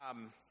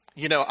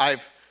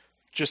I've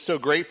just so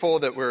grateful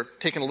that we're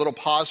taking a little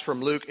pause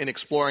from Luke in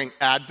exploring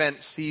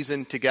Advent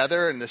season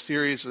together in the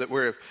series that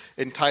we're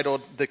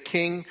entitled The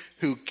King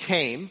Who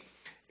Came.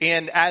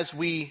 And as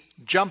we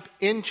jump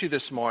into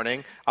this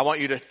morning, I want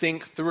you to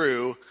think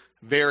through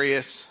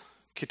various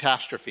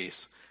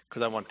catastrophes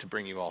because I want to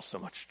bring you all so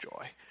much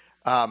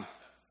joy.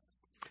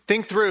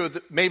 Think through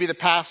maybe the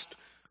past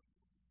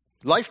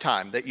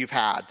lifetime that you've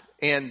had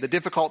and the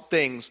difficult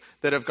things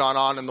that have gone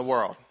on in the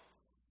world.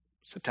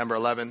 September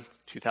 11th,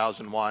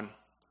 2001,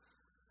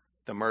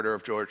 the murder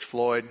of George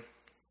Floyd,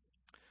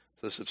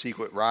 the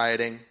subsequent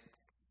rioting,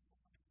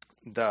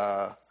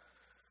 the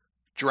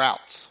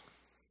droughts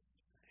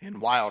and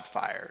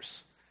wildfires,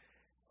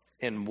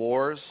 and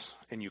wars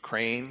in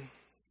Ukraine,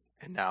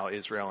 and now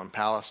Israel and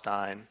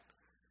Palestine,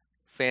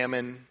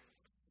 famine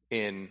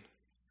in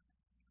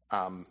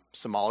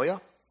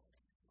Somalia,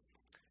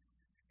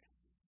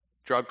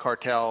 drug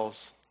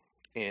cartels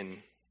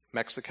in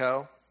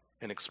Mexico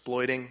and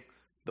exploiting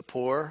the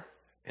poor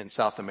in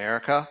South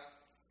America.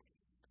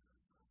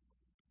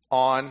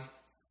 On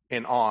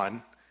and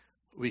on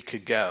we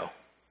could go.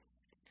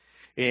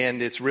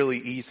 And it's really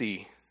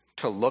easy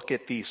to look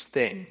at these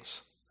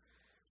things.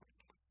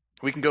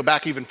 We can go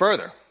back even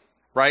further,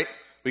 right?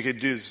 We could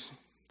do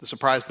the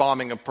surprise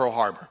bombing of Pearl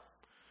Harbor.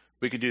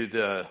 We could do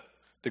the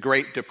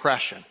Great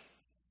Depression.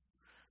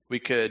 We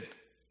could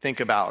think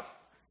about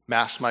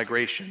mass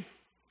migration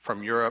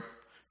from Europe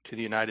to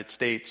the United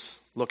States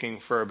looking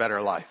for a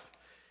better life.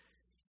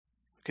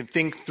 We can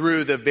think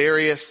through the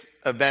various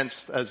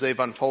events as they've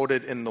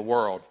unfolded in the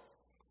world.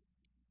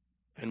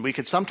 And we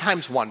could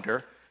sometimes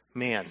wonder,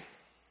 man,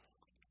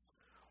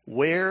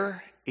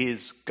 where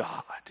is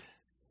God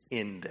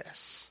in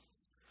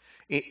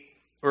this?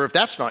 Or if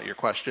that's not your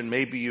question,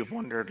 maybe you've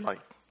wondered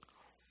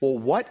well,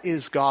 what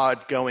is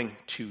God going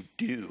to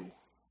do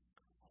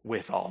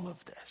with all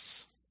of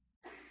this?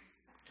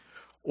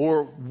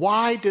 Or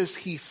why does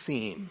he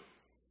seem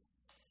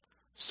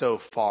so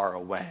far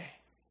away?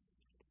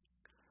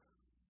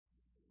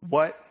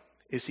 What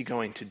is he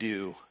going to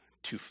do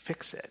to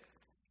fix it?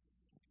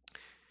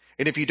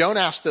 And if you don't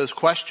ask those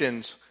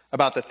questions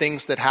about the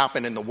things that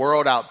happen in the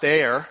world out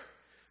there,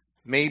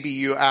 maybe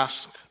you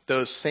ask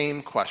those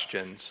same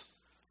questions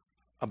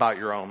about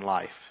your own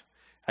life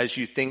as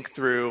you think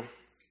through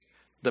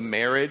the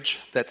marriage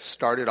that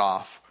started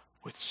off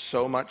with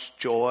so much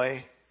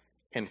joy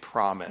and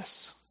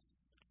promise,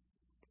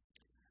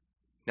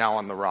 now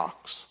on the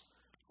rocks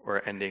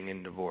or ending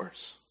in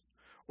divorce,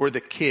 or the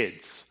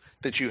kids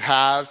that you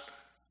have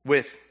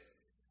that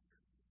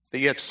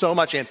you had so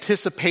much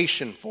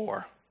anticipation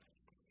for,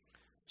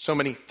 so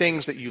many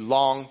things that you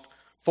longed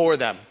for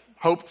them,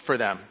 hoped for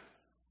them,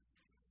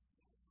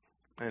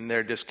 and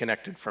they're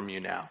disconnected from you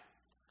now.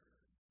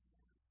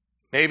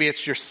 Maybe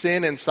it's your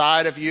sin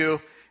inside of you,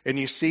 and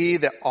you see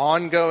the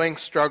ongoing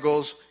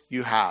struggles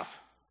you have,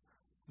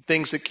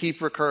 things that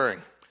keep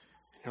recurring.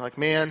 You're like,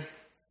 man,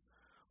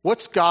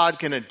 what's God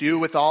going to do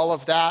with all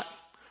of that?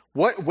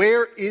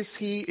 Where is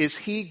he? Is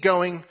he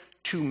going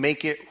to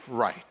make it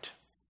right?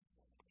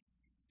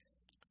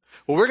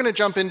 Well, we're going to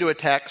jump into a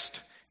text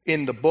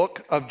in the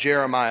book of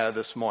Jeremiah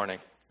this morning.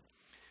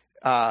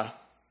 And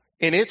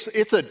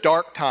it's a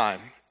dark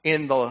time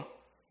in for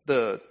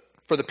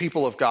the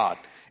people of God.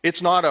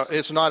 It's not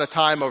a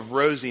time of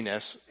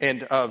rosiness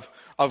and of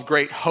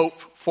great hope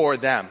for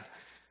them.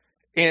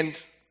 And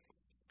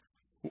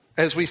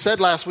as we said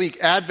last week,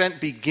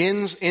 Advent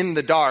begins in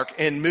the dark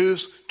and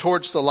moves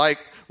towards the light.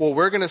 Well,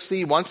 we're going to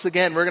see once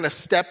again, we're going to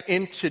step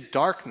into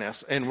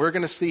darkness, and we're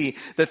going to see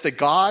that the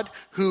God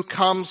who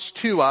comes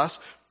to us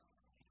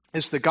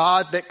is the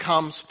God that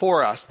comes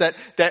for us. That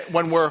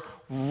when we're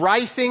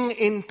writhing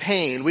in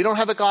pain, we don't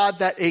have a God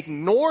that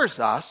ignores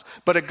us,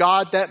 but a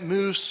God that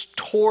moves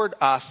toward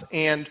us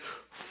and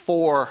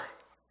for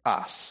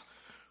us.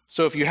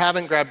 So if you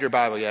haven't grabbed your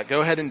Bible yet, go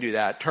ahead and do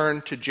that.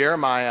 Turn to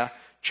Jeremiah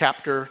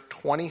chapter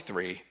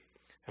 23,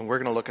 and we're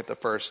going to look at the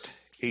first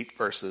 8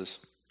 verses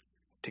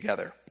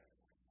together.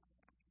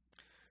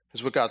 This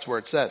is what God's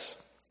word says.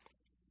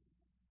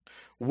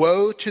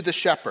 Woe to the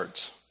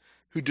shepherds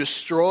who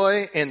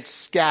destroy and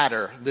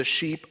scatter the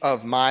sheep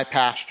of my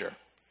pasture.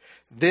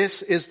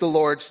 This is the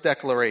Lord's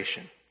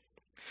declaration.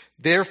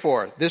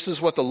 Therefore, this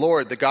is what the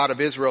Lord, the God of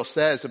Israel,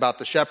 says about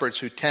the shepherds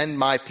who tend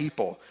my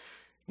people.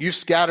 You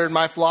scattered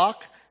my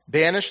flock,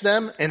 banished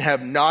them, and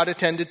have not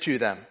attended to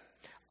them.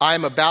 I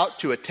am about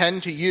to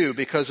attend to you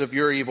because of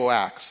your evil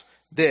acts.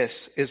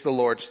 This is the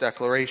Lord's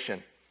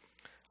declaration.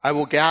 I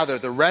will gather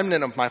the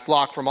remnant of my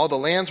flock from all the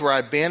lands where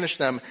I banished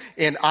them,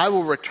 and I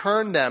will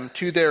return them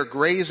to their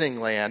grazing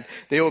land.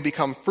 They will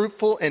become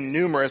fruitful and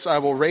numerous. I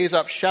will raise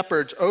up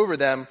shepherds over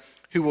them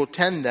who will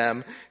tend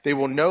them. They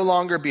will no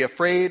longer be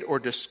afraid or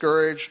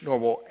discouraged, nor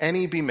will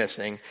any be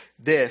missing.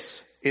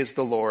 This is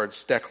the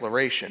Lord's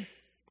declaration.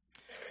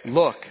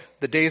 Look,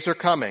 the days are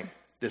coming.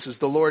 This is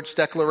the Lord's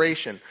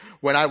declaration,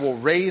 when I will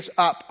raise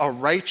up a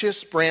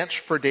righteous branch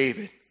for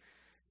David.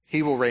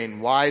 He will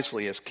reign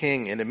wisely as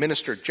king and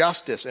administer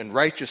justice and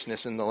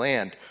righteousness in the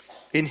land.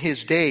 In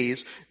his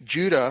days,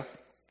 Judah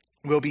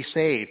will be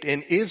saved,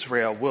 and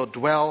Israel will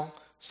dwell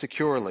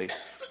securely.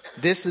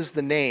 This is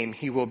the name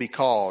he will be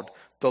called.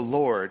 The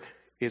Lord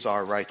is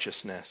our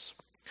righteousness.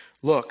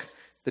 Look,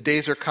 the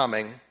days are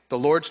coming, the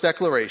Lord's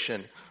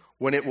declaration,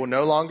 when it will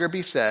no longer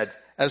be said,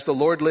 as the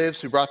Lord lives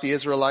who brought the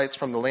Israelites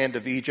from the land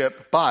of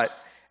Egypt, but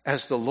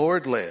as the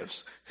Lord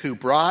lives, who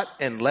brought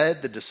and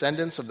led the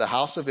descendants of the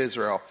house of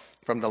Israel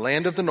from the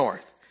land of the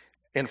north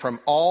and from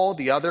all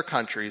the other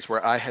countries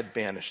where I had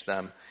banished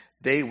them,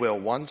 they will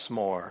once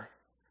more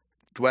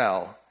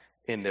dwell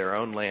in their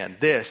own land.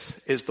 This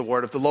is the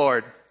word of the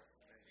Lord.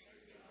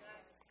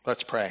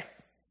 Let's pray.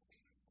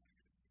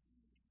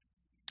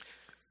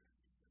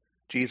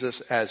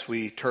 Jesus, as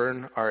we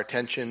turn our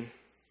attention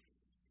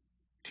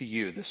to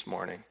you this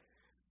morning,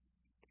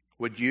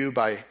 would you,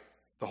 by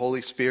the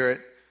Holy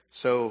Spirit,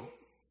 so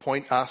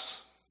point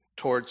us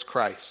towards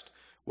Christ?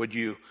 Would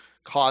you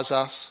cause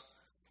us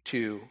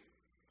to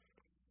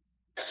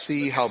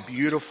see how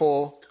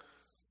beautiful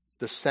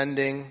the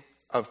sending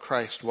of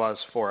Christ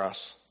was for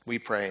us? We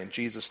pray in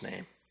Jesus'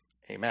 name.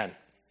 Amen.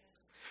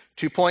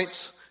 2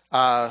 points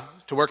to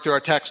work through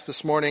our text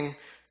this morning.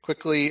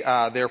 Quickly,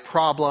 their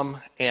problem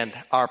and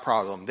our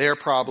problem. Their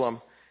problem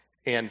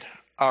and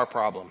our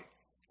problem.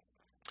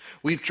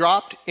 We've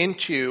dropped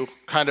into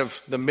kind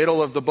of the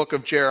middle of the book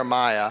of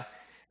Jeremiah,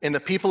 and the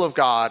people of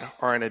God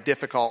are in a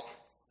difficult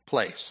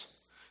place.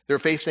 They're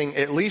facing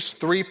at least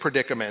 3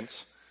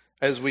 predicaments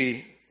that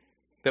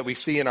we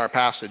see in our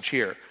passage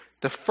here.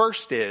 The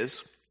first is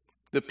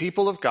the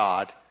people of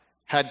God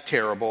had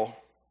terrible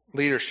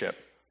leadership.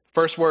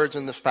 First words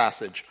in this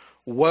passage: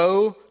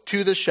 woe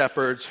to the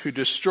shepherds who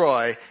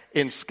destroy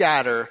and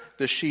scatter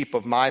the sheep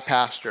of my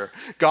pasture.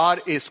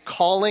 God is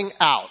calling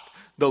out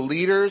the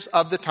leaders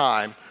of the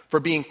time for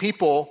being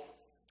people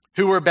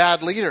who were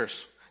bad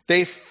leaders.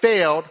 They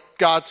failed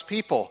God's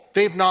people.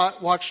 They've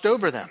not watched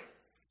over them.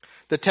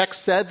 The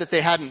text said that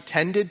they hadn't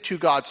tended to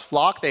God's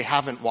flock. They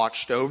haven't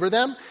watched over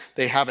them.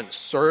 They haven't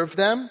served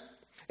them.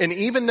 And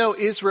even though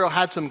Israel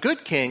had some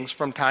good kings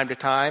from time to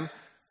time,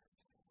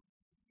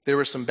 there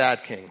were some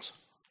bad kings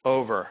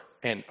over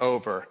and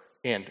over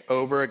and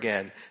over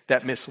again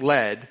that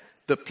misled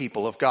the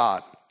people of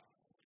God.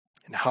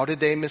 And how did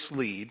they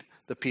mislead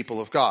the people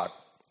of God?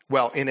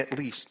 Well, in at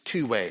least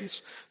 2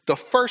 ways. The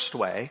first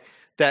way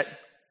that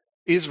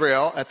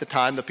Israel at the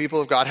time, the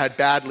people of God, had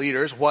bad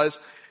leaders was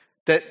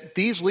that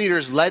these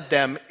leaders led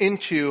them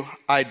into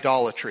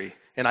idolatry.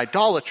 And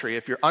idolatry,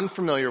 if you're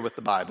unfamiliar with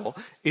the Bible,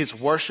 is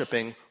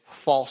worshiping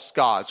false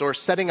gods or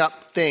setting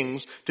up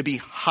things to be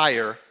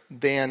higher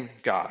than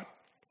God.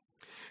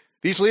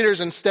 These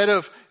leaders, instead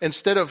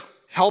of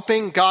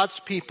helping God's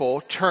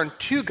people turn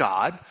to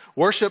God,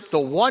 worship the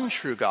one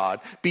true God,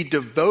 be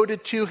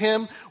devoted to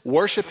him,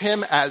 worship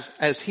him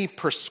as he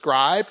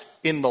prescribed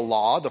in the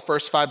law, the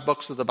first 5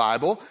 books of the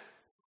Bible,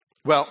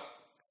 well,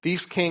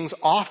 these kings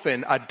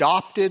often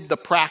adopted the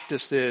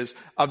practices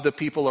of the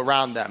people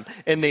around them,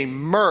 and they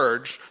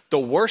merged the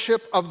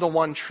worship of the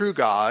one true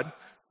God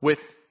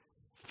with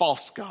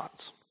false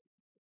gods.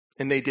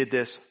 And they did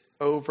this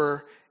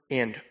over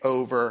and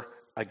over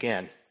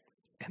again.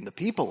 And the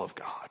people of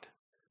God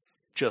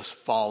just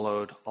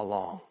followed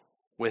along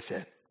with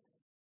it.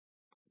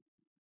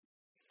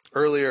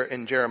 Earlier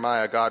in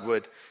Jeremiah, God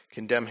would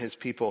condemn his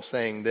people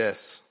saying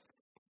this: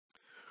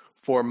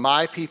 "For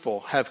my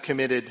people have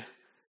committed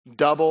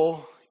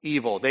double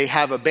evil. They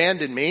have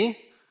abandoned me,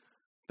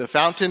 the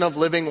fountain of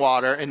living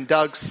water, and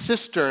dug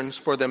cisterns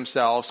for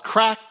themselves,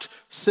 cracked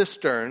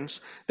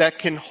cisterns that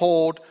can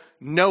hold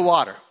no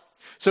water."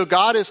 So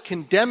God is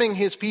condemning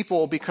his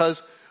people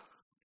because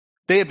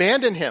they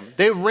abandoned him.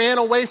 They ran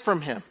away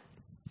from him.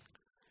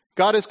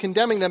 God is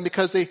condemning them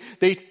because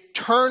they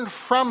turned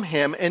from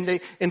him, and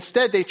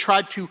instead they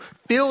tried to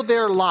fill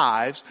their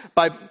lives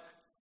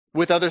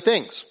with other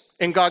things.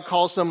 And God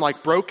calls them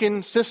like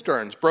broken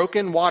cisterns,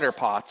 broken water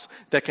pots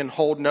that can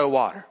hold no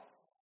water.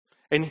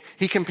 And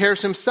he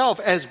compares himself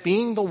as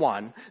being the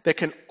one that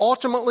can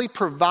ultimately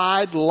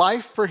provide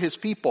life for his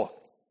people.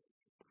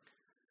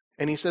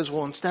 And he says,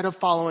 well, instead of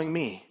following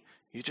me,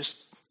 you just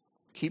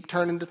keep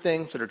turning to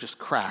things that are just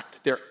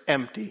cracked. They're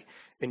empty,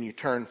 and you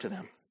turn to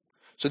them.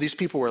 So these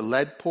people were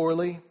led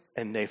poorly,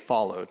 and they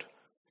followed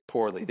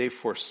poorly. They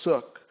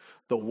forsook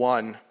the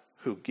one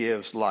who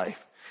gives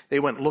life. They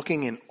went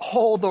looking in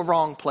all the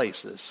wrong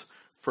places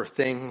for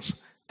things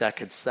that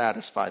could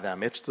satisfy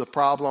them. It's the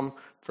problem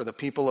for the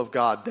people of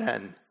God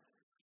then.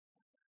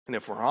 And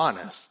if we're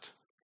honest,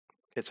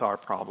 it's our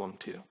problem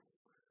too.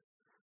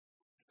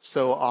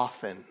 So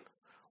often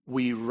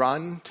we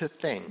run to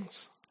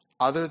things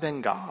other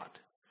than God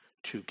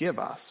to give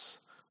us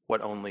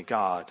what only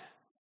God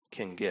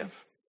can give.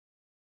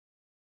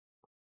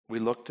 We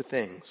look to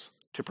things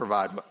to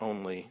provide what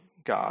only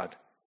God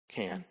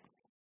can.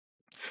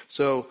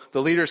 So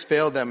the leaders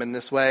failed them in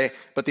this way,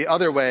 but the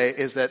other way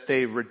is that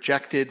they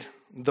rejected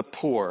the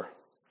poor.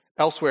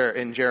 Elsewhere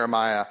in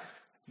Jeremiah,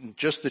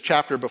 just the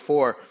chapter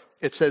before,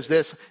 it says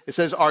this. It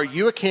says, "Are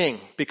you a king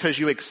because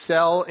you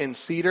excel in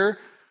cedar?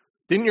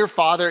 Didn't your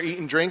father eat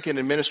and drink and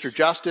administer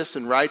justice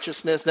and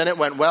righteousness? Then it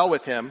went well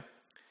with him.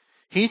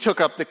 He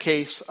took up the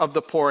case of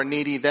the poor and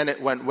needy, then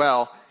it went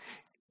well.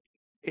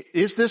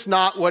 Is this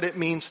not what it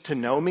means to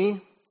know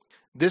me?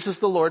 This is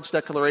the Lord's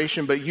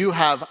declaration, but you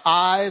have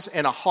eyes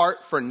and a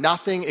heart for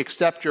nothing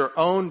except your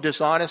own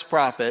dishonest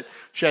profit,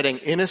 shedding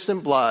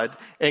innocent blood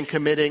and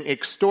committing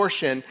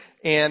extortion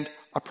and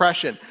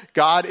oppression.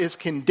 God is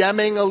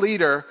condemning a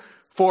leader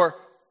for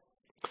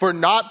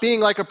not being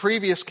like a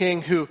previous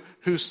king who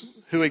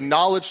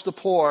acknowledged the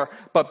poor,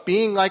 but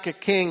being like a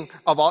king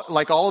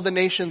like all of the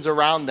nations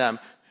around them,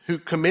 who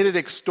committed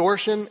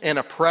extortion and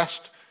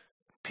oppressed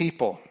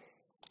people.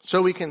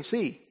 So we can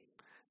see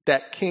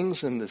that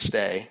kings in this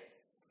day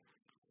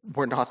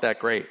were not that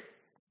great.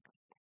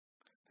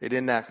 They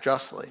didn't act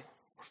justly,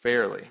 or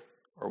fairly,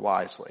 or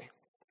wisely.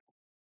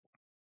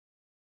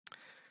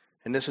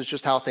 And this is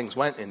just how things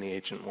went in the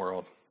ancient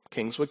world.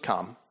 Kings would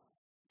come.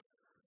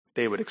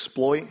 They would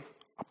exploit,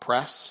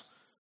 oppress,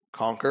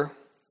 conquer.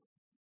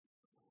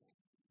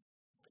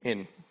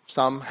 And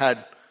some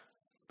had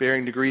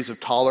varying degrees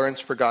of tolerance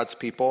for God's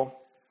people,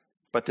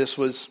 but this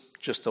was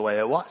just the way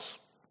it was.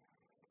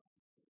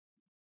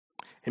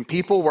 And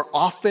people were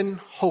often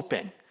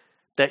hoping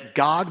that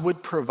God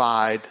would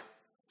provide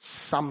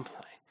something,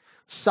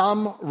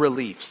 some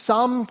relief,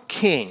 some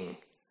king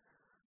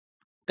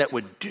that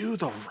would do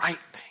the right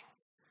thing,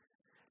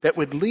 that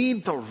would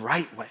lead the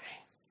right way,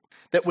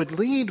 that would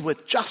lead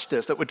with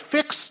justice, that would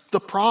fix the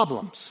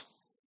problems.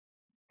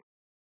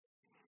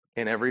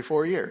 And every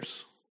 4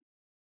 years,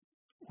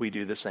 we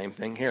do the same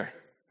thing here.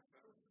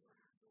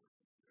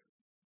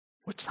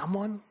 Would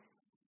someone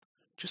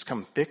just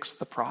come fix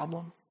the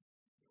problem?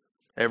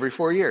 Every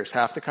 4 years,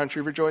 half the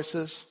country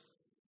rejoices,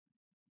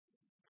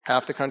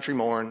 half the country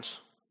mourns.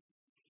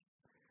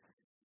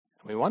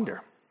 And we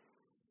wonder,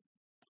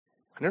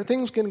 when are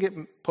things going to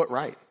get put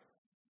right?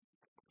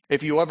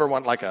 If you ever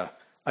want like a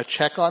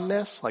check on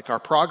this, like our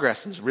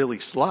progress is really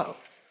slow.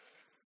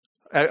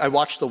 I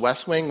watched The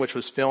West Wing, which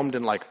was filmed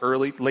in like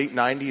late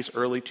 90s,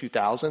 early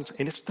 2000s,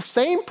 and it's the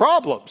same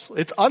problems.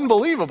 It's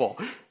unbelievable.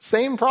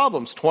 Same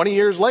problems 20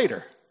 years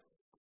later.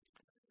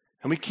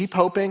 And we keep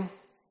hoping,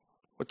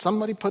 would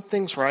somebody put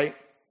things right?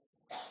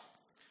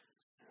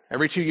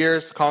 Every 2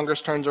 years,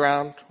 Congress turns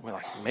around. We're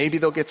like, maybe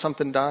they'll get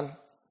something done.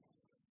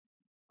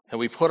 And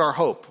we put our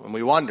hope, and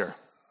we wonder,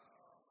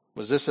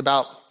 was this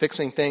about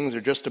fixing things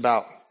or just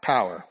about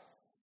power?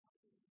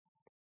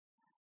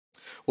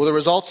 Well, the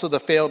results of the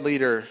failed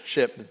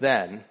leadership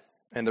then,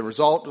 and the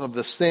result of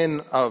the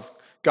sin of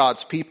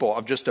God's people,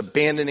 of just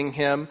abandoning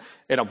him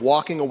and of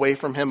walking away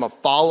from him, of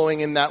following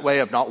in that way,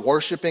 of not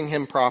worshiping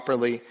him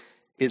properly,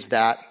 is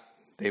that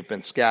they've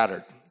been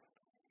scattered.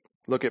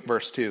 Look at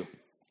verse 2.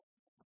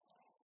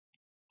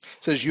 It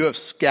says, you have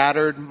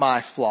scattered my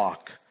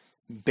flock,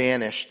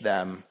 banished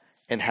them,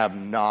 and have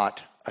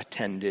not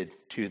attended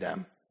to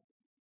them.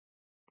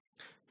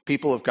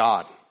 People of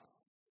God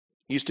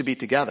used to be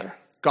together.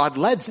 God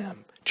led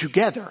them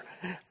together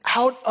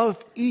out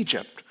of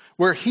Egypt,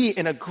 where he,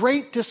 in a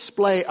great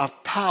display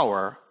of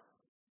power,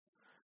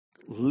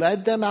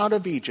 led them out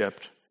of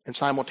Egypt and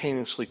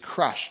simultaneously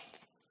crushed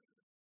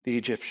the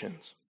Egyptians.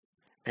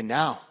 And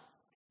now,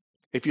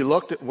 if you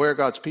looked at where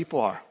God's people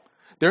are,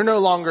 they're no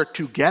longer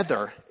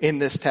together in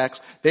this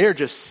text. They are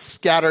just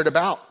scattered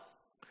about.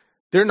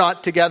 They're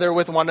not together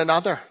with one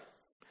another.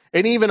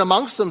 And even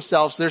amongst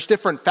themselves, there's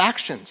different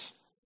factions.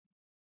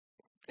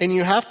 And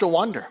you have to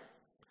wonder,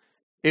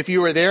 if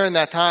you were there in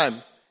that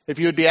time, if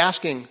you would be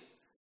asking,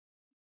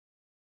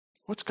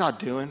 what's God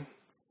doing?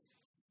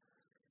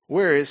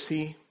 Where is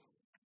he?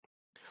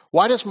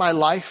 Why does my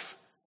life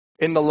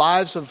in the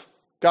lives of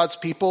God's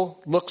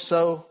people look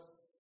so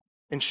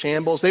in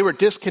shambles? They were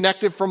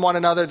disconnected from one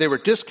another. They were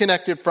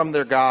disconnected from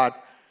their God.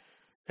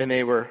 And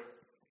they were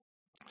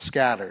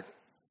scattered.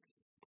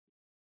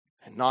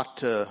 And not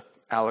to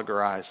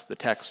allegorize the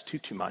text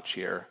too much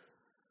here,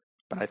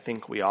 but I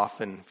think we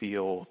often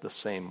feel the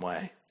same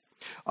way.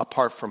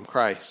 Apart from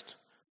Christ,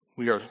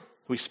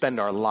 we spend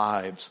our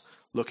lives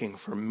looking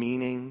for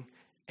meaning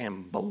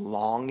and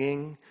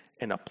belonging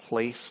and a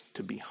place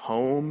to be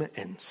home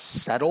and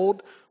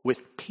settled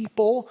with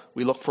people.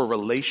 We look for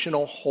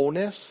relational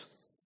wholeness,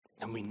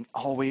 and we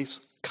always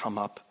come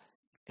up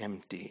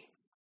empty.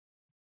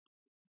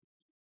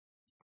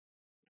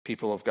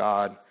 People of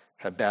God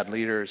have bad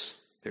leaders,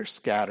 they're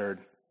scattered,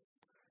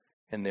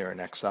 and they're in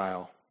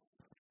exile.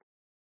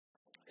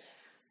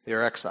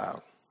 They're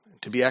exiled.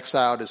 To be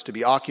exiled is to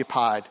be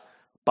occupied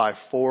by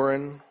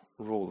foreign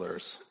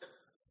rulers.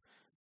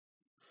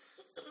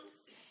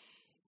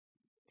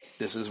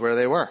 This is where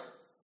they were.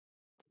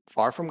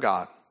 Far from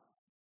God,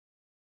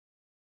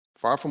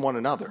 far from one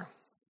another,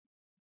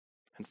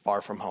 and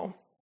far from home.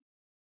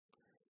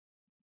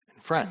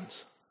 And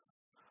friends,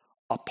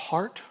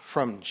 apart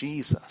from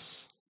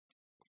Jesus,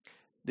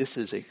 this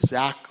is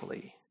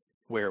exactly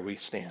where we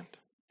stand.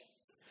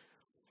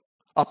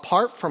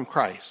 Apart from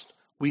Christ,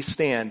 we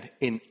stand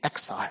in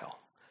exile,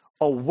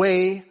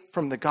 away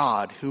from the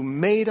God who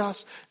made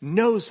us,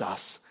 knows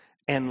us,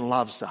 and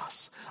loves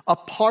us.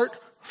 Apart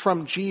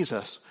from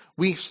Jesus,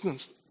 we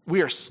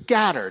We are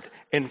scattered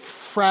and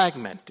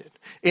fragmented.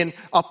 And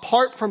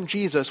apart from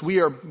Jesus, we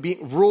are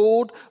being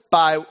ruled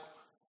by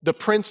the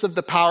prince of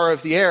the power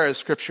of the air, as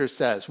Scripture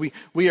says.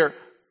 We are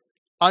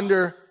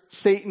under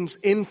Satan's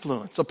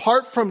influence.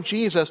 Apart from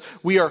Jesus,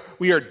 we are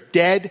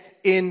dead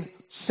in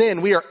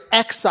sin. We are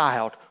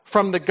exiled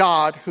from the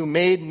God who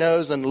made,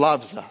 knows, and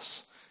loves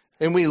us.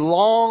 And we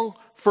long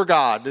for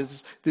God.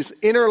 This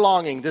inner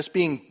longing, this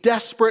being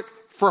desperate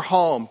for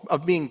home,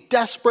 of being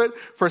desperate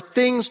for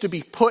things to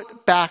be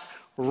put back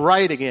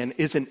right again,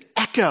 is an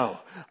echo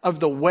of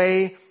the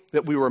way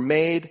that we were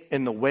made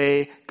and the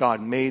way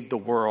God made the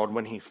world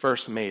when he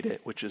first made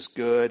it, which is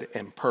good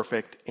and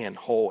perfect and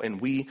whole. And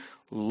we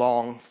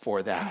long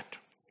for that.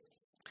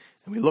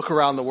 And we look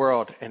around the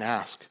world and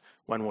ask,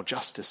 when will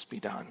justice be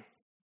done?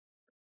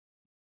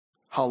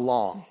 How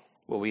long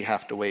will we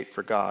have to wait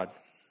for God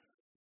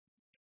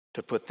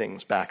to put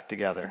things back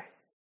together?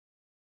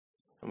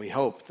 And we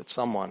hope that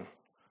someone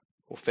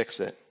will fix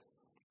it.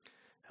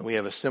 And we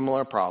have a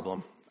similar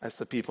problem as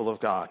the people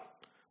of God.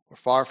 We're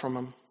far from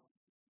him.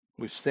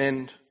 We've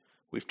sinned.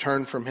 We've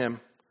turned from him.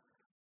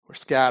 We're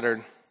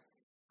scattered.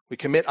 We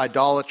commit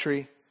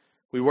idolatry.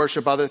 We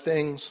worship other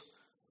things.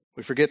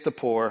 We forget the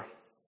poor.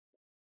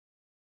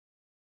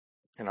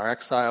 And our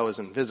exile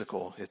isn't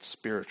physical, it's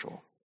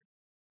spiritual.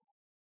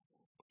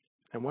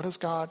 And what does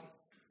God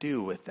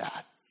do with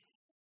that?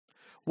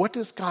 What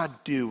does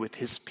God do with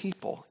his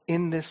people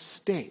in this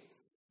state?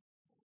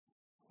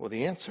 Well,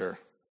 the answer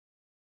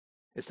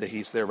is that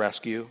he's their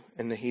rescue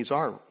and that he's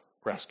our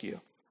rescue.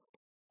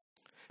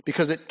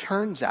 Because it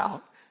turns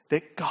out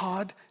that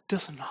God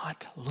does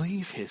not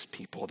leave his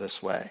people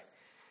this way.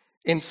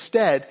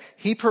 Instead,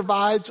 he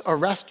provides a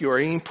rescuer.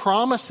 He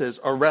promises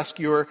a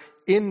rescuer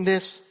in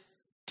this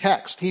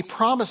text. He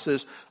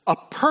promises a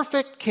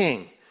perfect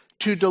king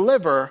to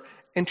deliver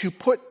and to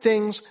put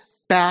things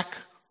back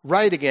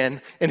right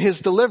again. And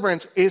his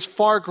deliverance is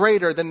far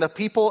greater than the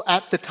people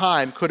at the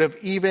time could have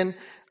even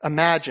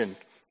imagined.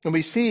 And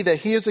we see that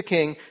he is a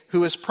king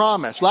who is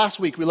promised. Last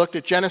week we looked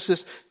at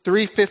Genesis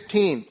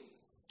 3:15.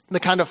 The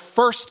kind of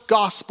first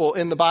gospel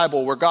in the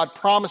Bible where God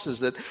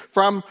promises that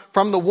from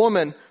the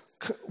woman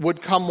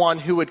would come one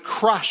who would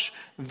crush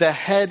the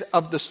head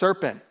of the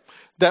serpent.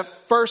 That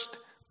first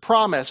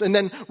promise. And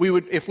then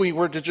if we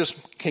were to just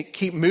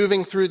keep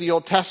moving through the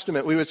Old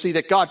Testament, we would see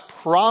that God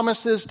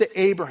promises to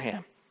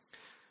Abraham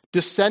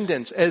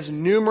descendants as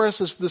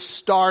numerous as the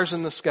stars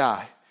in the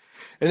sky.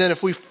 And then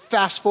if we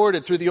fast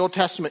forwarded through the Old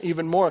Testament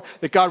even more,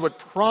 that God would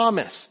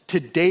promise to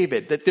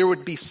David that there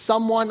would be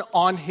someone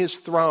on his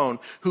throne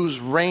whose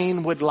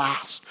reign would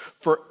last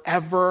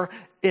forever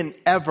and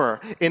ever.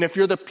 And if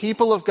you're the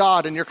people of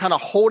God and you're kind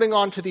of holding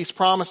on to these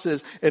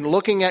promises and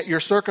looking at your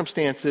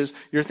circumstances,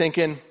 you're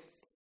thinking,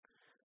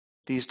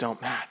 these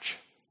don't match.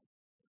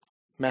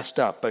 Messed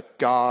up. But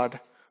God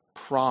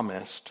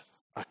promised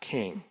a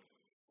king.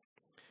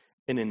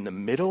 And in the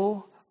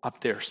middle of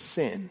their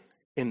sin,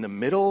 in the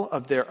middle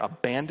of their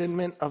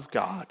abandonment of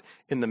God,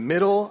 in the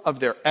middle of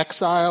their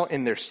exile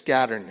and their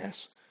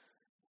scatteredness,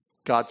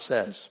 God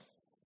says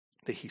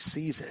that he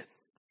sees it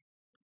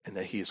and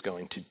that he is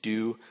going to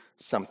do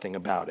something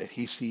about it.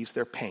 He sees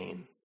their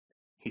pain.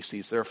 He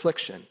sees their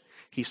affliction.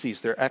 He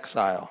sees their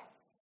exile.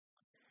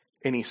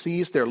 And he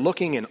sees they're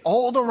looking in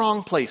all the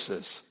wrong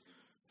places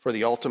for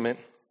the ultimate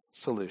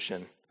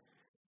solution.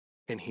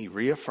 And he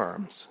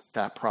reaffirms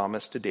that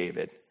promise to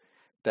David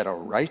that a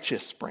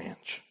righteous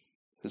branch,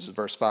 this is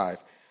verse 5,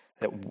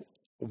 that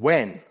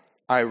when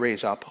I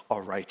raise up a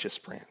righteous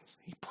branch,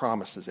 he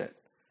promises it.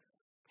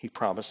 He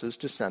promises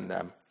to send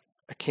them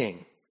a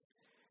king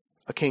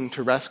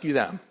to rescue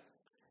them,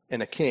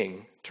 and a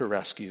king to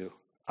rescue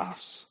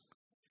us.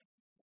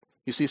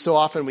 You see, so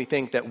often we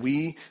think that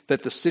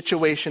the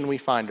situation we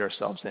find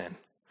ourselves in,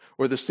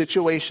 or the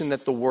situation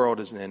that the world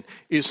is in,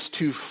 is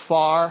too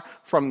far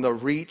from the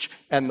reach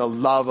and the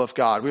love of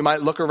God. We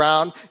might look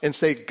around and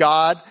say,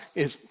 God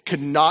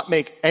could not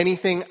make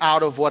anything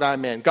out of what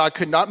I'm in. God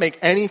could not make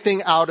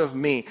anything out of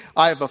me.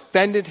 I have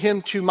offended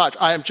him too much.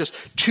 I am just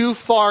too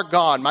far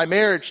gone. My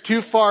marriage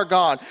too far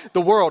gone.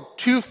 The world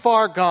too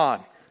far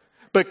gone.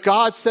 But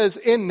God says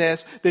in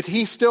this that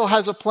he still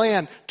has a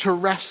plan to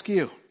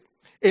rescue.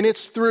 And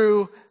it's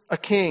through a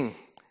king.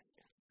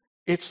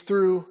 It's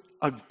through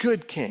a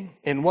good king.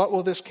 And what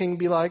will this king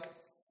be like?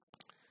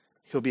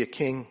 He'll be a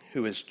king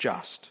who is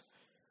just.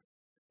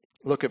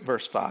 Look at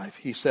verse 5.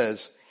 He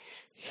says,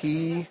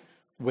 he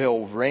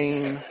will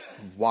reign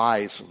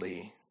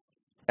wisely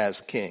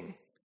as king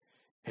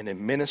and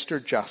administer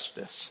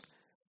justice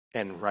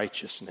and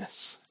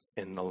righteousness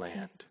in the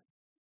land.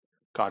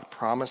 God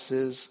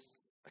promises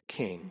a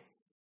king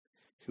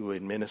who will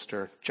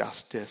administer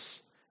justice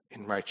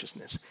and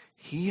righteousness.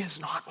 He is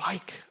not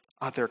like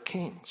other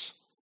kings.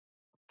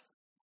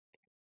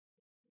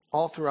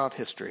 All throughout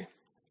history,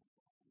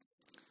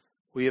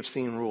 we have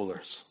seen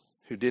rulers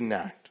who didn't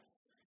act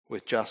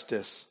with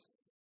justice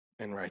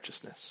and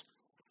righteousness.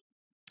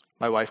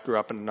 My wife grew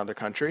up in another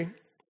country,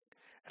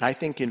 and I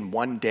think in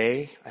one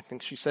day, I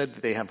think she said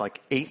that they have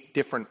like 8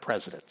 different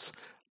presidents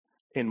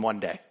in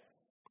one day.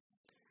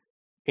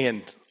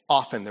 And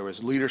often there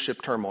was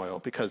leadership turmoil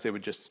because they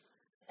would just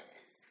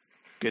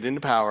get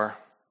into power,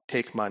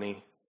 take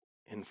money,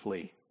 and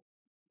flee.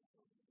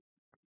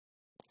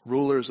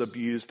 Rulers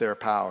abuse their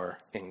power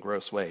in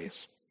gross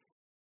ways.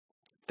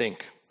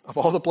 Think of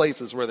all the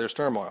places where there's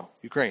turmoil: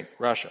 Ukraine,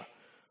 Russia,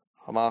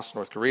 Hamas,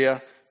 North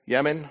Korea,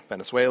 Yemen,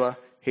 Venezuela,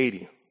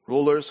 Haiti.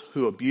 Rulers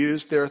who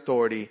abuse their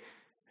authority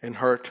and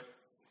hurt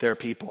their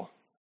people.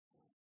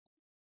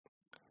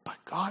 But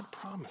God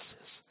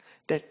promises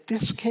that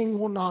this king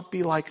will not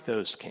be like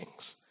those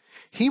kings.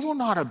 He will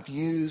not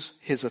abuse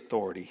his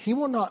authority. He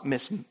will not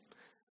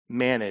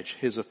mismanage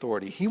his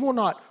authority. He will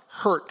not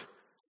hurt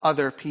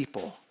other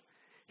people.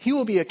 He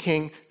will be a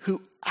king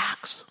who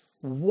acts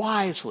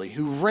wisely,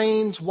 who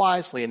reigns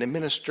wisely and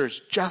administers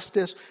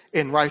justice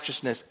and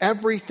righteousness.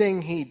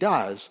 Everything he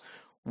does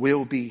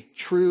will be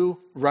true,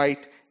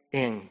 right,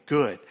 and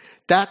good.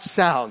 That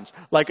sounds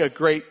like a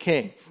great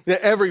king.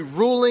 That every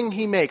ruling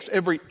he makes,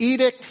 every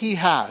edict he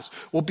has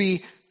will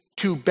be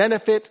to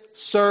benefit,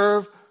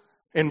 serve,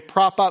 and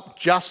prop up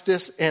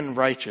justice and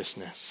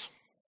righteousness.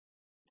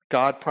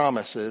 God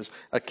promises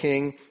a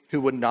king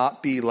who would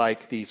not be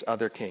like these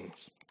other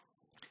kings.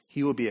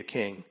 He will be a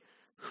king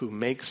who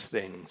makes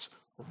things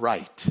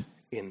right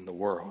in the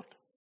world.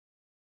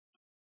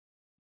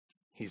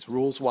 He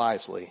rules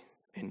wisely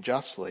and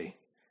justly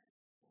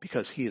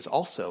because he is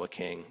also a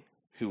king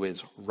who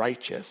is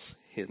righteous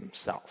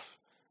himself.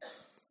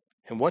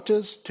 And what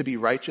does to be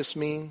righteous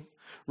mean?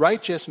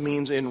 Righteous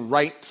means in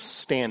right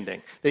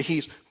standing, that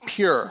he's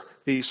pure,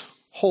 that he's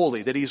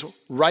holy, that he's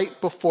right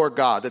before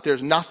God, that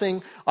there's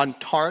nothing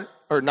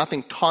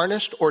nothing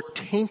tarnished or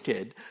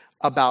tainted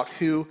about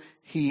who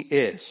he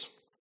is.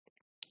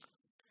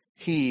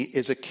 He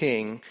is a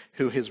king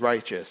who is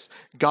righteous.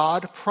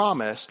 God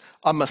promised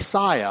a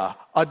Messiah,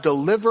 a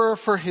deliverer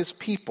for his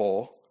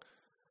people,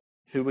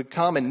 who would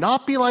come and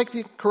not be like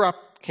the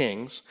corrupt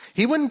kings.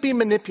 He wouldn't be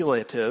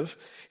manipulative.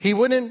 He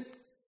wouldn't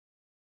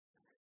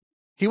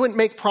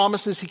make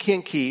promises he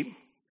can't keep,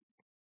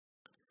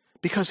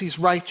 because he's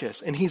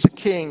righteous and he's a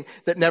king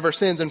that never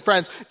sins. And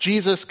friends,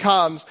 Jesus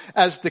comes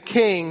as the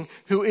king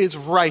who is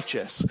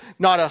righteous.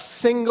 Not a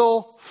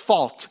single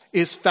fault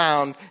is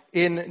found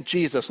in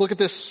Jesus. Look at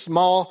this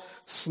small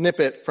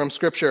snippet from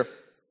Scripture.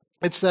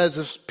 It says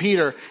of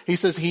Peter, he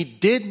says he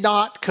did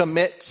not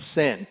commit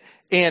sin,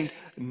 and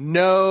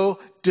no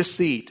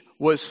deceit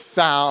was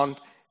found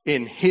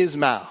in his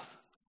mouth.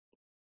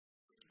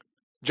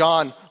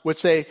 John would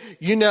say,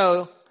 you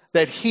know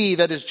that he,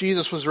 that is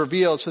Jesus, was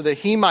revealed so that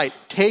he might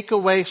take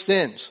away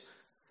sins.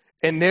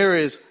 And there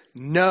is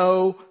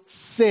no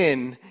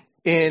sin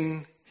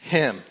in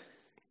him.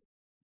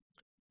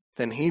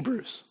 Then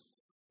Hebrews,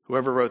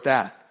 whoever wrote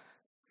that,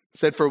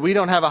 said, for we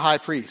don't have a high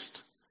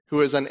priest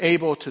who is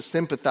unable to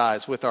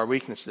sympathize with our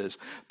weaknesses,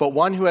 but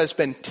one who has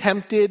been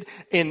tempted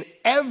in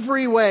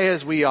every way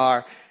as we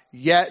are,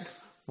 yet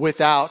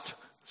without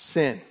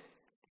sin.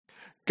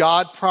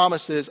 God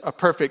promises a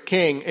perfect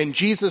king, and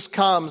Jesus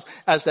comes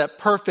as that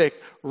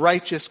perfect,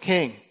 righteous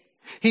king.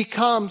 He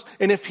comes,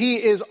 and if he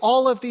is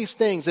all of these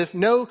things, if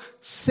no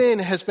sin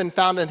has been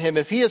found in him,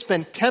 if he has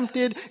been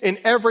tempted in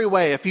every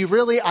way, if he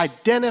really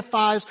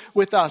identifies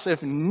with us,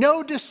 if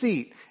no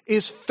deceit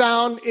is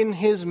found in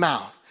his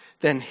mouth,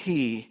 then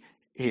he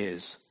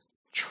is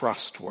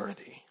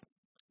trustworthy.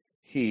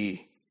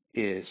 He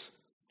is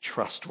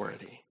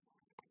trustworthy.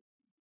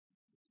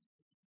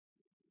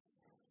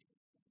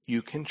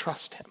 You can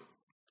trust him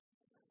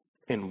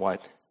in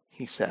what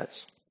he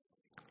says.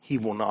 He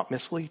will not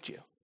mislead you.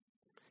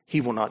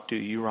 He will not do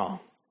you wrong.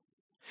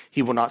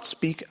 He will not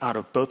speak out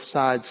of both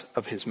sides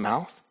of his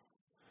mouth.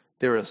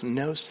 There is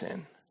no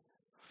sin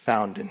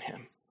found in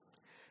him.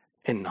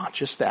 And not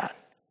just that,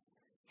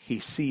 he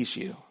sees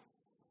you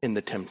in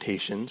the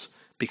temptations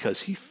because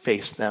he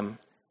faced them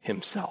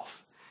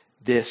himself.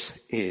 This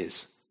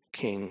is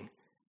King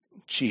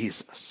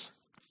Jesus.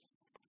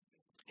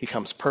 He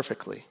comes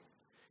perfectly.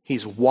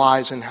 He's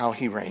wise in how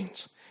he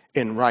reigns,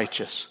 and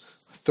righteous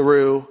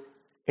through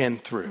and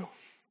through.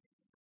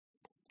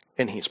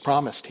 And he's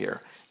promised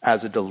here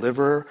as a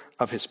deliverer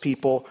of his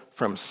people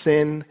from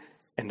sin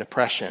and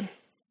oppression,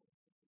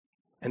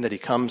 and that he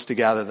comes to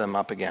gather them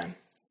up again.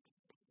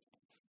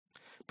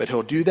 But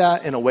he'll do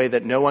that in a way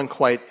that no one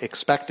quite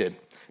expected,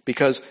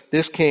 because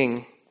this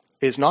king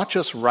is not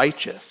just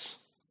righteous,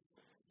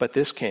 but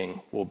this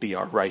king will be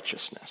our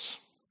righteousness.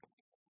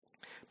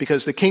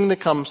 Because the king that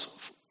comes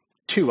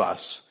to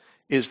us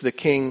is the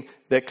king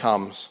that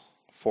comes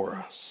for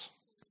us.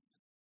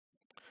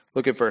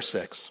 Look at verse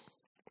 6.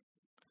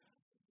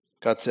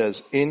 God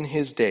says, in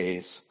his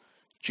days,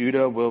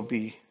 Judah will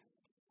be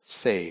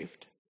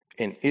saved,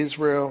 and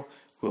Israel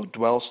will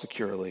dwell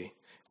securely.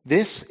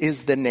 This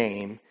is the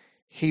name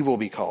he will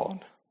be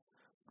called.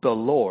 The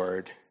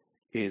Lord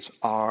is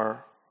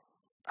our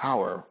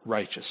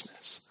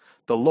righteousness.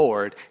 The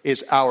Lord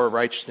is our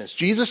righteousness.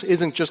 Jesus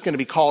isn't just going to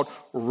be called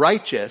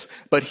righteous,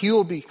 but he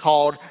will be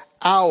called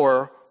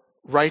our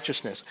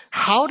righteousness.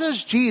 How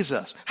does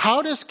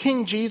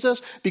King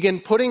Jesus begin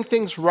putting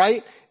things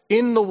right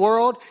in the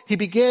world? He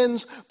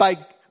begins by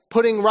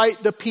putting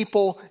right the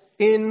people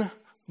in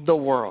the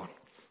world.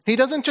 He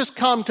doesn't just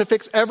come to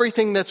fix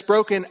everything that's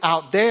broken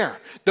out there,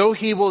 though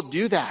he will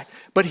do that.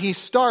 But he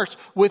starts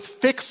with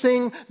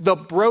fixing the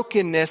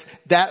brokenness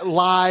that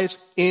lies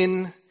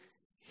in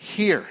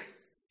here.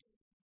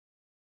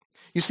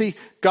 You see,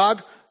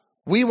 God,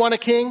 we want a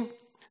king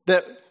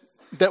that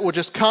will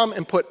just come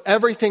and put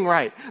everything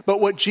right.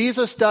 But what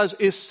Jesus does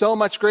is so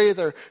much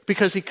greater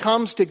because he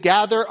comes to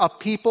gather a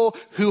people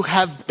who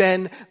have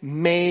been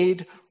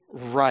made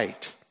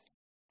right.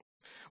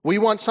 We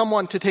want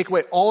someone to take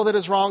away all that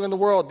is wrong in the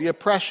world, the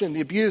oppression,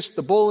 the abuse,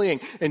 the bullying.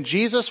 And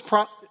Jesus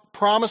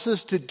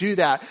promises to do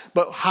that.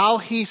 But how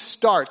he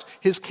starts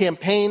his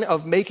campaign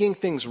of making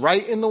things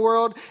right in the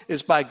world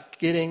is by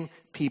getting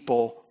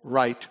people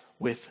right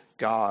with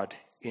God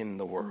in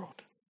the world.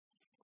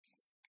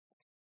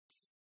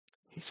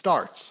 He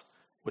starts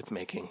with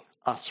making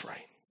us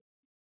right.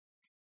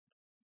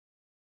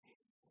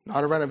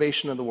 Not a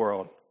renovation of the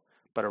world,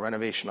 but a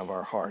renovation of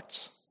our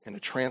hearts and a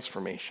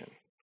transformation.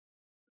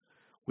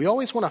 We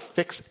always want to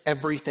fix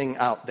everything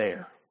out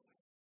there.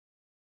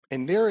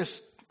 And there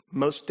is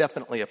most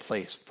definitely a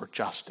place for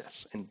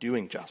justice and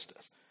doing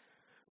justice.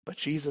 But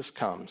Jesus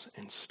comes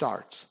and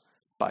starts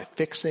by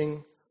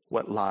fixing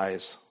what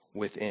lies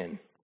within.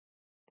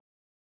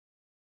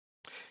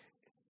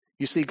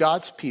 You see,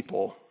 God's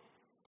people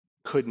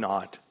could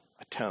not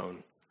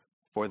atone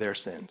for their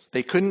sins.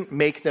 They couldn't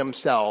make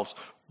themselves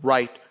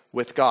right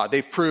with God.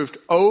 They've proved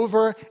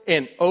over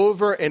and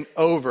over and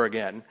over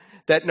again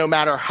that no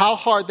matter how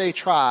hard they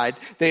tried,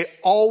 they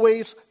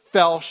always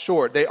fell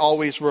short. They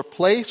always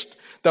replaced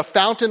the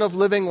fountain of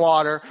living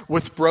water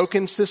with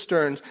broken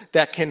cisterns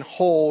that can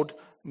hold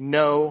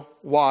no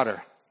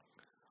water.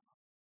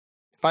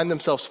 Find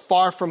themselves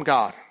far from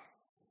God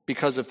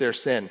because of their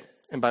sin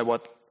and by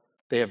what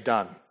they have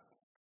done.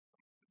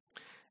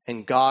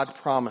 And God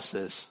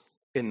promises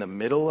in the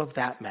middle of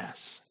that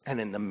mess and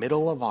in the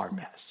middle of our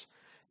mess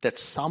that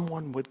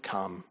someone would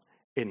come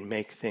and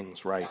make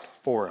things right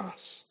for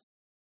us.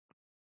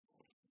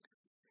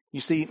 You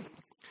see,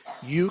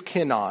 you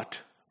cannot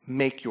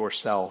make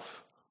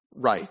yourself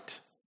right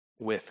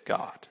with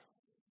God.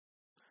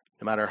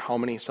 No matter how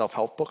many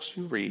self-help books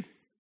you read,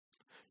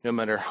 no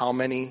matter how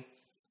many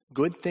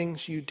good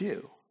things you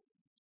do,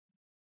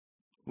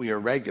 we are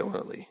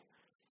regularly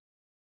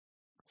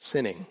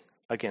sinning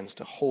against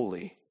a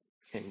holy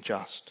and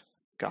just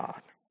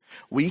God.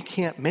 We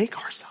can't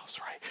make ourselves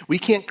right. We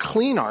can't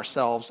clean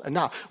ourselves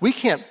enough. We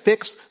can't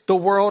fix the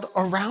world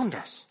around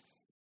us.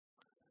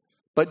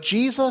 But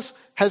Jesus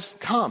has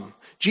come.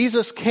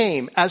 Jesus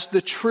came as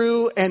the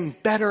true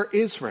and better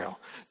Israel,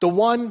 the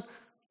one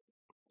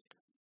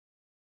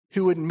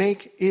who would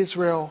make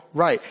Israel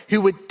right,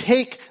 who would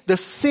take the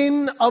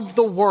sin of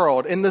the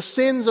world and the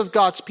sins of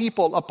God's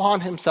people upon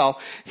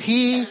himself.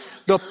 He,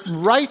 the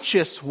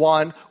righteous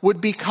one, would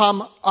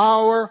become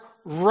our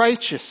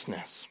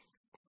righteousness.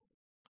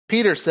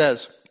 Peter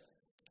says,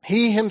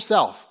 he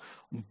himself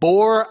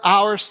bore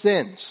our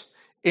sins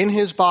in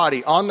his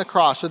body on the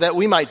cross so that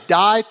we might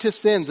die to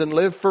sins and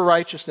live for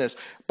righteousness.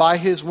 By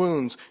his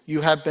wounds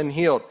you have been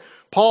healed.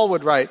 Paul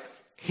would write,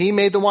 he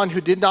made the one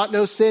who did not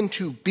know sin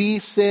to be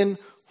sin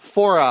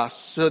for us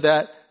so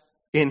that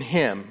in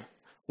him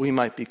we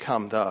might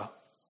become the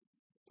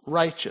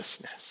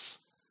righteousness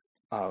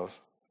of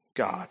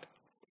God.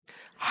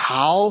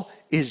 How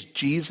is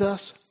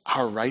Jesus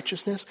our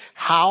righteousness?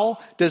 How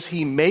does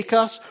he make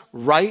us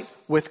right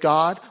with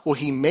God? Well,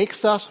 he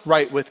makes us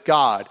right with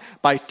God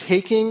by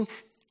taking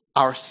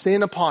our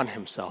sin upon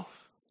himself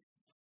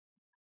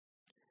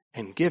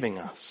and giving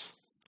us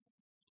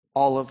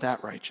all of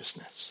that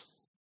righteousness.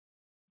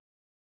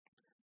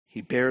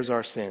 He bears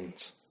our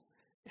sins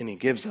and he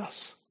gives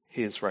us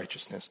his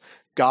righteousness.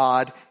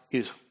 God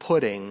is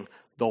putting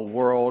the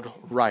world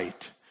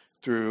right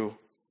through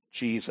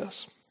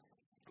Jesus.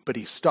 But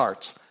he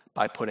starts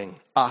by putting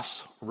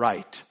us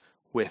right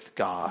with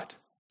God.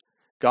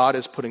 God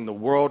is putting the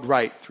world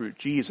right through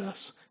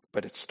Jesus,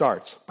 but it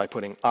starts by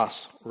putting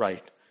us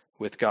right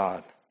with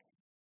God.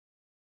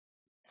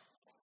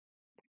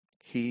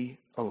 He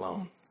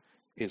alone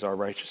is our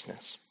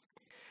righteousness.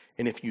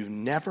 And if you've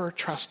never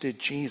trusted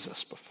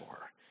Jesus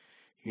before,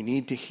 you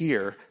need to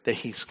hear that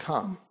he's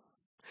come,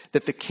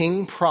 that the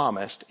king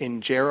promised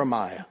in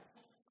Jeremiah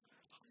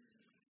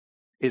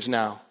has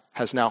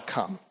now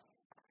come,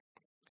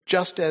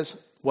 just as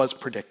was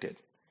predicted.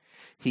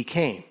 He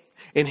came,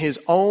 and his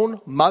own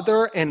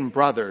mother and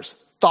brothers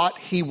thought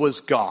he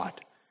was God.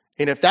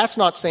 And if that's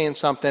not saying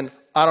something,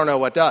 I don't know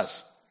what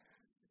does.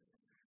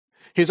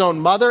 His own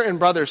mother and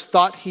brothers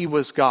thought he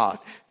was God,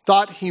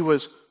 thought he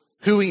was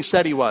who he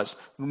said he was,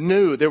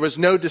 knew there was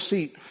no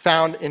deceit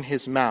found in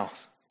his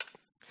mouth.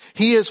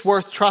 He is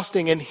worth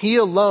trusting, and he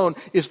alone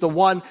is the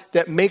one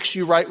that makes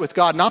you right with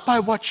God, not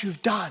by what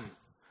you've done,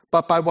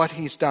 but by what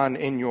he's done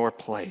in your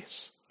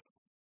place.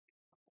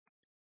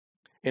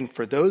 And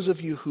for those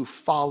of you who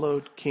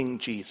followed King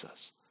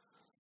Jesus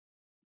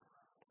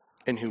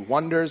and who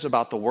wonders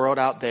about the world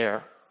out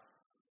there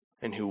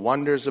and who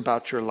wonders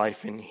about your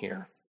life in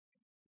here,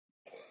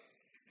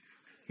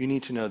 you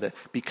need to know that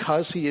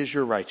because he is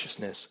your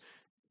righteousness,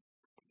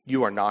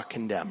 you are not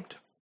condemned.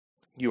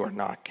 You are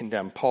not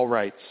condemned. Paul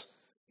writes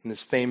in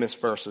his famous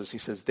verses, he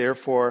says,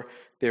 therefore,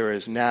 there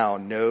is now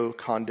no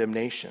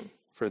condemnation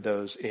for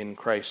those in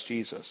Christ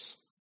Jesus.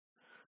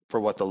 For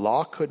what the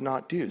law could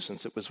not do,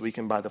 since it was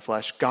weakened by the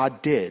flesh,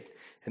 God did.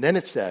 And then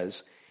it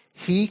says,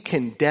 he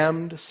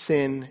condemned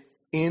sin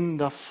in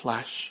the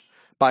flesh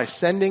by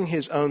sending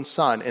his own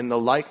son in the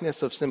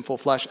likeness of sinful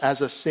flesh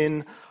as a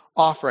sin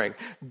offering.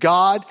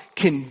 God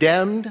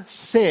condemned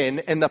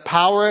sin and the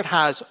power it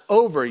has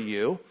over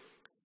you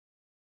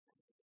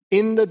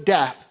in the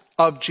death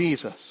of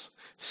Jesus.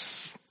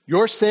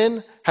 Your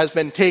sin has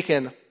been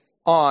taken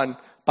on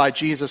by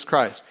Jesus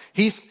Christ.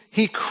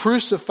 He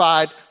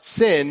crucified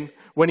sin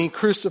when he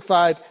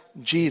crucified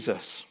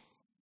Jesus.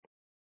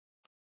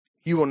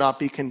 You will not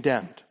be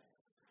condemned.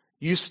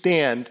 You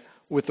stand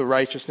with the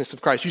righteousness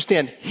of Christ. You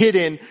stand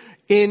hidden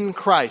in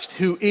Christ,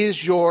 who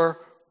is your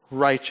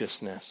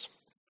righteousness.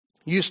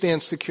 You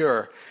stand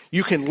secure.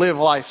 You can live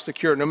life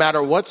secure. No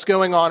matter what's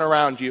going on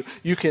around you,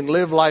 you can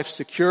live life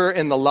secure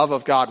in the love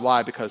of God.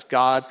 Why? Because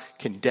God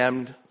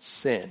condemned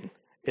sin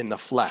in the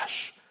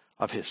flesh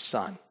of his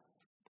Son.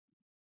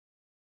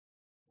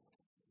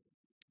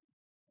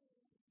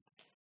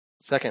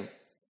 Second,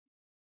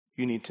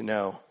 you need to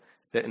know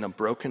that in a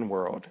broken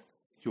world,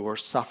 your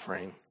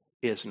suffering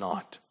is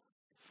not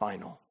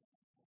final.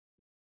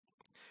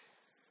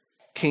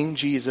 King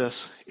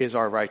Jesus is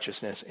our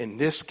righteousness. And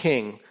this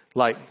king,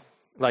 like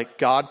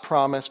God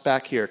promised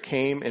back here,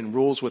 came and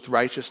rules with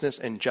righteousness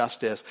and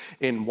justice.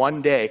 In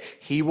one day,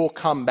 he will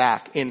come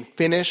back and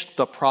finish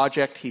the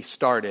project he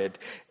started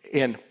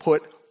and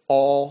put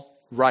all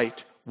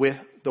right with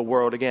the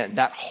world again.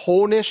 That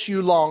wholeness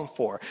you long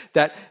for,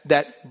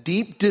 that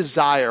deep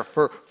desire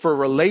for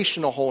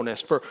relational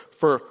wholeness,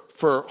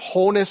 for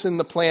wholeness in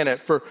the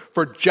planet,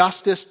 for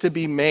justice to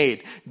be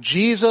made.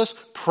 Jesus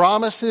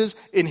promises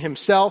in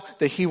himself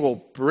that he will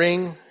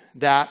bring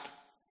that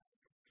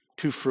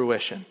to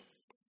fruition.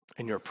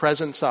 And your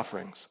present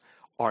sufferings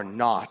are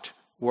not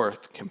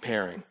worth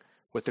comparing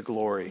with the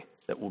glory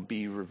that will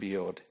be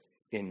revealed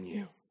in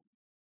you.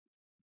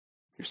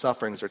 Your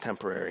sufferings are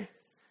temporary.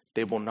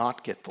 They will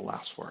not get the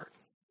last word.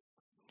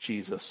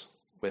 Jesus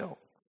will.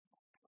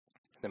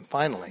 And then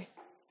finally,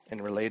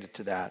 and related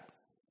to that,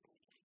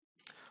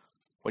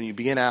 when you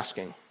begin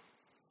asking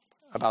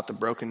about the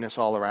brokenness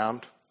all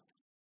around,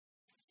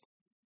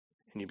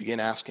 and you begin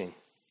asking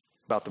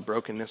about the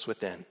brokenness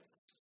within,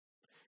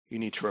 you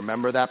need to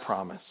remember that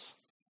promise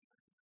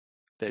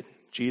that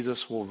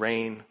Jesus will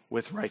reign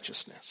with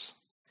righteousness.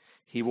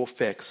 He will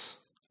fix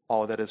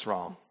all that is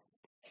wrong.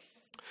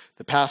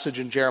 The passage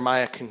in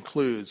Jeremiah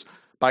concludes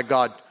by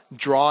God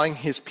drawing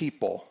his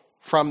people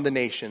from the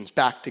nations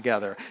back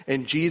together.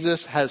 And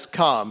Jesus has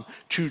come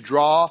to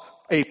draw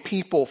a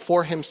people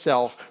for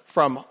himself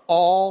from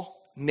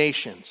all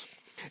nations.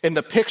 And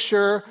the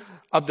picture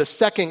of the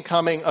second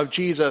coming of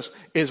Jesus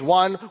is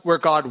one where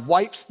God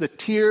wipes the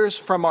tears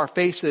from our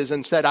faces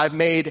and said, I've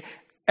made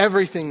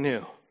everything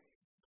new.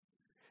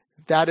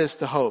 That is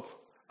the hope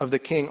of the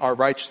King, our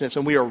righteousness.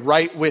 And we are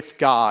right with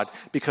God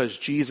because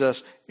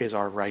Jesus is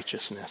our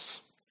righteousness.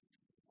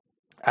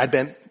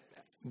 Advent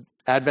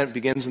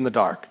begins in the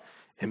dark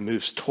and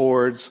moves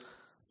towards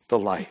the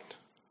light.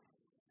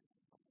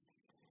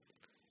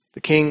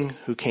 The King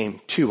who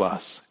came to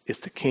us is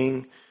the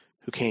King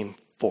who came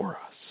for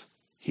us.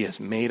 He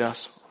has made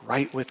us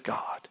right with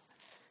God.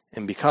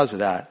 And because of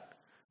that,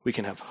 we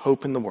can have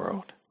hope in the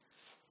world,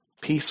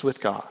 peace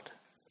with God,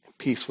 and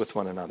peace with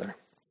one another.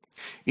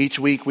 Each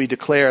week we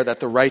declare that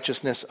the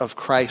righteousness of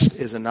Christ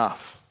is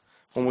enough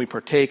when we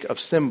partake of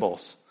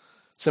symbols,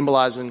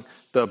 symbolizing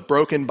the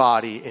broken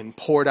body and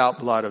poured out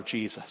blood of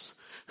Jesus,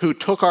 who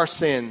took our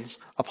sins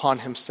upon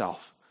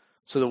himself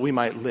so that we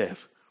might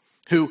live,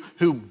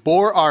 who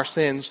bore our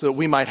sins so that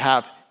we might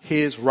have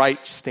his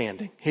right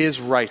standing,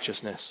 his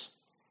righteousness.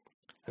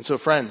 And so,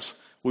 friends,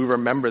 we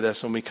remember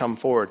this when we come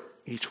forward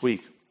each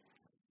week,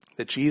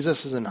 that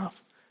Jesus is enough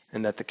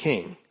and that the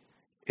King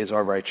is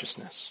our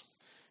righteousness.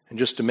 In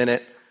just a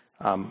minute,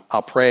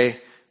 I'll pray.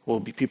 We'll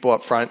be people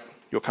up front.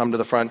 You'll come to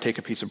the front, take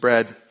a piece of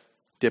bread,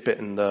 dip it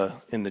in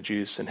the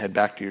juice, and head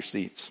back to your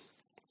seats.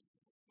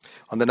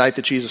 On the night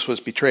that Jesus was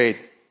betrayed,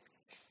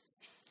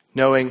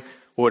 knowing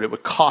what it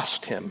would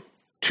cost him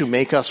to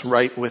make us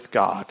right with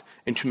God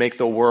and to make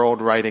the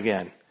world right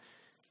again,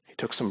 he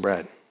took some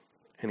bread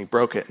and he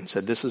broke it and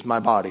said, "This is my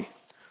body,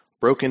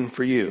 broken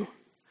for you.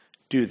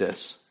 Do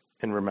this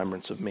in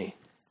remembrance of me."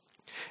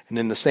 And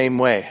in the same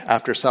way,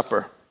 after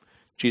supper,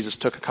 Jesus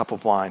took a cup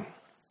of wine.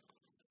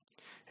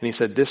 And he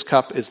said, "This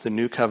cup is the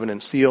new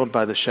covenant sealed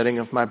by the shedding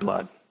of my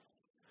blood.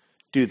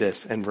 Do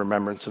this in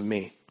remembrance of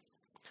me.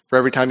 For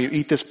every time you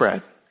eat this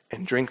bread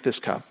and drink this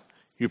cup,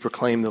 you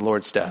proclaim the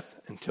Lord's death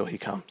until he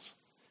comes."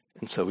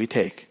 And so we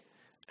take,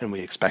 and we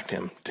expect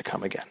him to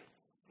come again.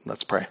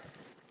 Let's pray.